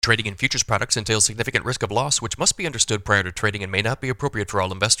Trading in futures products entails significant risk of loss, which must be understood prior to trading and may not be appropriate for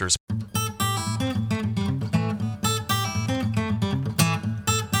all investors.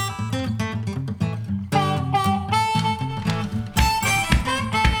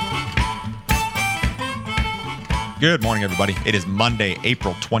 Good morning, everybody. It is Monday,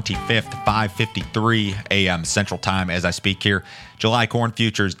 April 25th, 5:53 a.m. Central Time as I speak here. July corn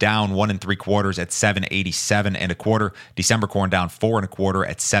futures down 1 3/4 at 7.87 1/4. December corn down 4 1/4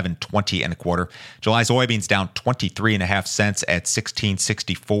 at 7.20 1/4. July soybeans down 23.5 cents at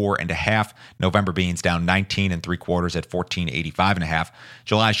 16.64 1/2. November beans down 19 3/4 at 14.85 1/2.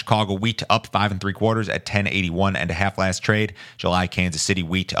 July Chicago wheat up 5 3/4 at 10.81 1/2 last trade. July Kansas City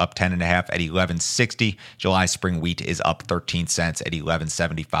wheat up 10 1/2 at 11.60. July spring wheat is up 13 cents at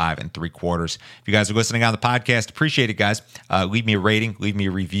 11.75 3/4. If you guys are listening on the podcast, appreciate it, guys. Leave me a rating, leave me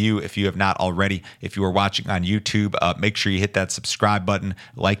a review if you have not already. If you are watching on YouTube, make sure you hit that subscribe button,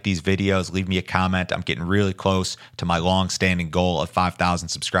 like these videos, leave me a comment. I'm getting really close to my long-standing goal of 5,000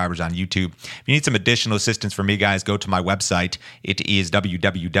 subscribers on YouTube. If you need some additional assistance from me, guys, go to my website. It is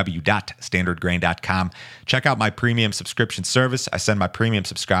www.standardgrain.com. Check out my premium subscription service. I send my premium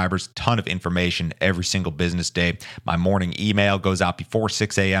subscribers a ton of information every single business day. My morning email goes out before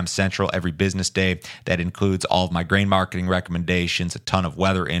 6 a.m. Central every business day. That includes all of my grain marketing recommendations, a ton of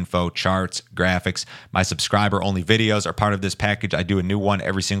weather info, charts, graphics. My subscriber-only videos are part of this package. I do a new one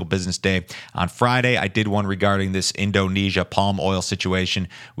every single business day. On Friday, I did one regarding this Indonesia palm oil situation,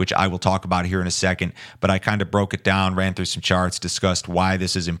 which I will talk about here in a second. But I kind of broke it down, ran through some charts, discussed why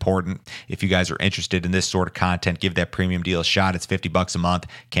this is important. If you guys are interested in this sort of content, give that premium deal a shot. It's $50 a month.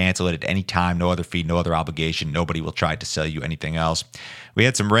 Cancel it at any time. No other fee, no other obligation. Nobody will try to sell you anything else. We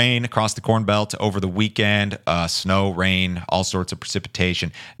had some rain across the Corn Belt over the weekend, snow, rain, all sorts of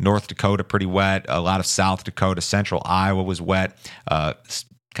precipitation. North Dakota pretty wet, a lot of South Dakota, central Iowa was wet,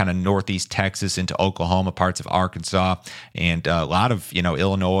 kind of northeast Texas into Oklahoma, parts of Arkansas, and a lot of,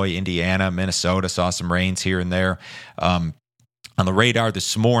 Illinois, Indiana, Minnesota saw some rains here and there. On the radar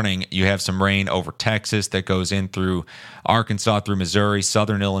this morning, you have some rain over Texas that goes in through Arkansas, through Missouri,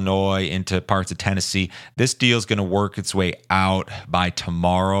 southern Illinois, into parts of Tennessee. This deal is going to work its way out by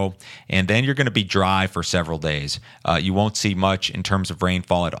tomorrow, and then you're going to be dry for several days. You won't see much in terms of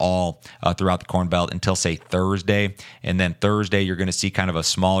rainfall at all throughout the Corn Belt until, say, Thursday. And then Thursday, you're going to see kind of a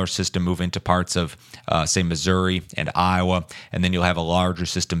smaller system move into parts of, say, Missouri and Iowa, and then you'll have a larger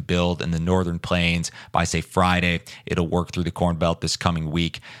system build in the northern plains. By, say, Friday, it'll work through the Corn Belt this coming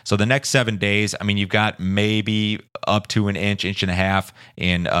week. So the next 7 days, you've got maybe up to an inch and a half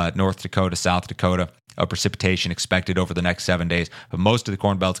in North Dakota, South Dakota of precipitation expected over the next 7 days. But most of the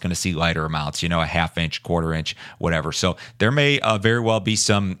Corn Belt's going to see lighter amounts, a half inch, quarter inch, whatever. So there may very well be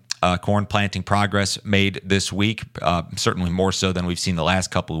some corn planting progress made this week, certainly more so than we've seen the last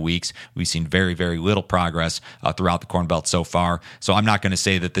couple of weeks. We've seen very, very little progress throughout the Corn Belt so far. So I'm not going to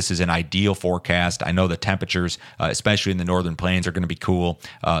say that this is an ideal forecast. I know the temperatures, especially in the northern plains, are going to be cool,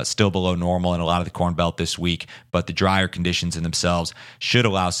 still below normal in a lot of the Corn Belt this week, but the drier conditions in themselves should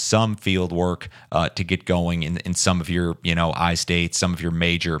allow some field work to get going in some of your, I-states, some of your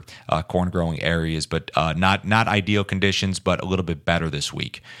major corn growing areas, but not ideal conditions, but a little bit better this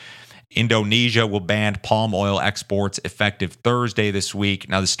week. Indonesia will ban palm oil exports effective Thursday this week.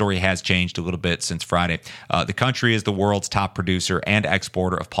 Now, the story has changed a little bit since Friday. The country is the world's top producer and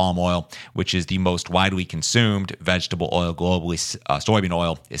exporter of palm oil, which is the most widely consumed vegetable oil globally. Soybean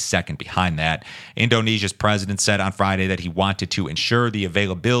oil is second behind that. Indonesia's president said on Friday that he wanted to ensure the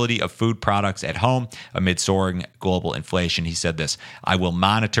availability of food products at home amid soaring global inflation. He said this: "I will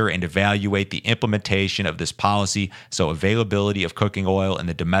monitor and evaluate the implementation of this policy so availability of cooking oil in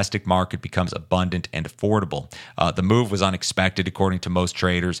the domestic market becomes abundant and affordable." The move was unexpected, according to most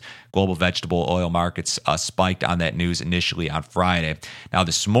traders. Global vegetable oil markets spiked on that news initially on Friday. Now,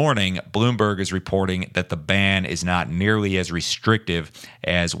 this morning, Bloomberg is reporting that the ban is not nearly as restrictive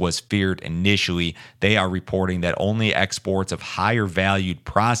as was feared initially. They are reporting that only exports of higher valued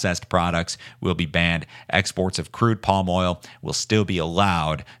processed products will be banned. Exports of crude palm oil will still be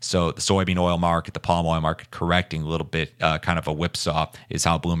allowed. So the soybean oil market, the palm oil market correcting a little bit, kind of a whipsaw is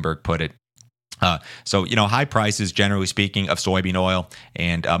how Bloomberg put it. So, high prices, generally speaking, of soybean oil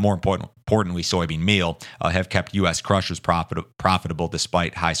and more importantly, soybean meal have kept U.S. crushers profitable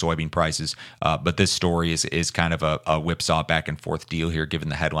despite high soybean prices. But this story is kind of a whipsaw back and forth deal here, given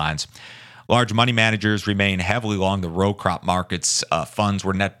the headlines. Large money managers remain heavily long the row crop markets. Funds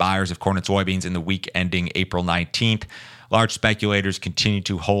were net buyers of corn and soybeans in the week ending April 19th. Large speculators continue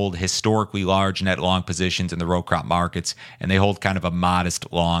to hold historically large net long positions in the row crop markets, and they hold kind of a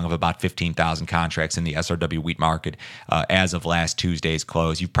modest long of about 15,000 contracts in the SRW wheat market as of last Tuesday's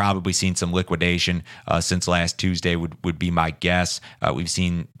close. You've probably seen some liquidation since last Tuesday would be my guess. We've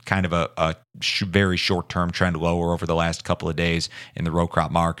seen kind of a very short-term trend lower over the last couple of days in the row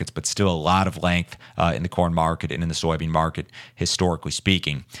crop markets, but still a lot of length in the corn market and in the soybean market, historically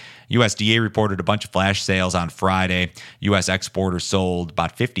speaking. USDA reported a bunch of flash sales on Friday. U.S. exporters sold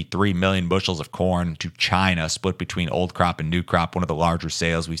about 53 million bushels of corn to China, split between old crop and new crop, one of the larger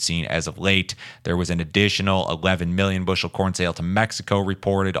sales we've seen as of late. There was an additional 11 million bushel corn sale to Mexico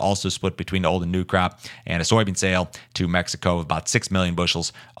reported, also split between old and new crop, and a soybean sale to Mexico of about 6 million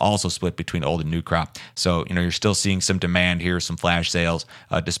bushels, also split between old and new crop. So, you're still seeing some demand here, some flash sales,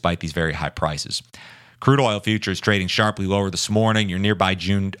 despite these very high prices. Crude oil futures trading sharply lower this morning. Your nearby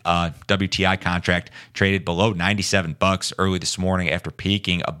June WTI contract traded below $97 early this morning after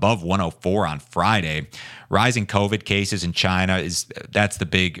peaking above 104 on Friday. Rising COVID cases in China that's the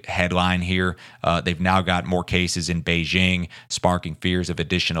big headline here. They've now got more cases in Beijing, sparking fears of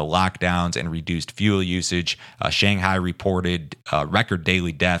additional lockdowns and reduced fuel usage. Shanghai reported record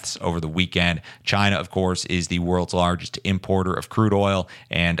daily deaths over the weekend. China, of course, is the world's largest importer of crude oil,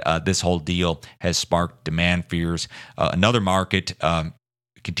 and this whole deal has sparked demand fears. Another market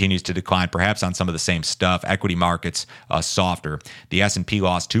continues to decline, perhaps on some of the same stuff. Equity markets softer. The S&P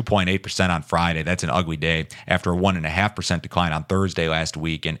lost 2.8% on Friday. That's an ugly day after a 1.5% decline on Thursday last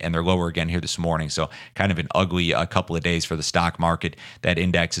week, and they're lower again here this morning. So kind of an ugly couple of days for the stock market. That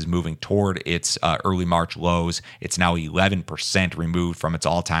index is moving toward its early March lows. It's now 11% removed from its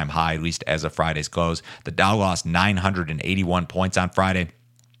all-time high, at least as of Friday's close. The Dow lost 981 points on Friday.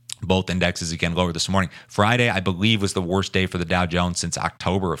 Both indexes again lower this morning. Friday, I believe, was the worst day for the Dow Jones since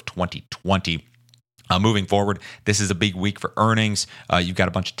October of 2020. Moving forward, this is a big week for earnings. You've got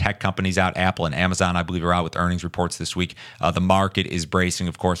a bunch of tech companies out. Apple and Amazon, I believe, are out with earnings reports this week. The market is bracing,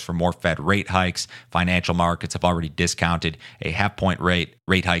 of course, for more Fed rate hikes. Financial markets have already discounted a half-point rate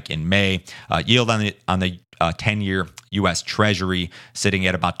hike in May. Yield on the 10-year U.S. Treasury sitting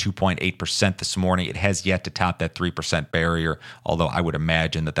at about 2.8% this morning. It has yet to top that 3% barrier, although I would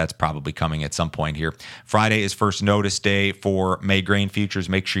imagine that that's probably coming at some point here. Friday is first notice day for May grain futures.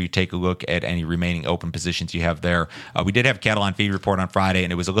 Make sure you take a look at any remaining open positions you have there. We did have cattle on feed report on Friday,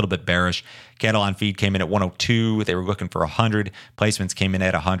 and it was a little bit bearish. Cattle on feed came in at 102. They were looking for 100. Placements came in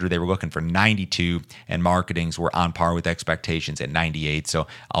at 100. They were looking for 92, and marketings were on par with expectations at 98. So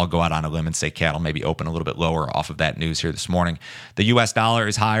I'll go out on a limb and say cattle maybe open a little bit lower off of that news here this morning. The U.S. dollar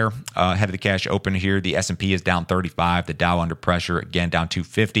is higher ahead of the cash open here. The S&P is down 35. The Dow under pressure, again, down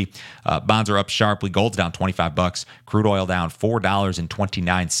 250. Bonds are up sharply. Gold's down $25. Crude oil down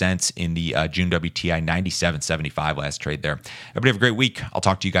 $4.29 in the June WTI, 97.75 last trade there. Everybody have a great week. I'll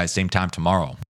talk to you guys same time tomorrow.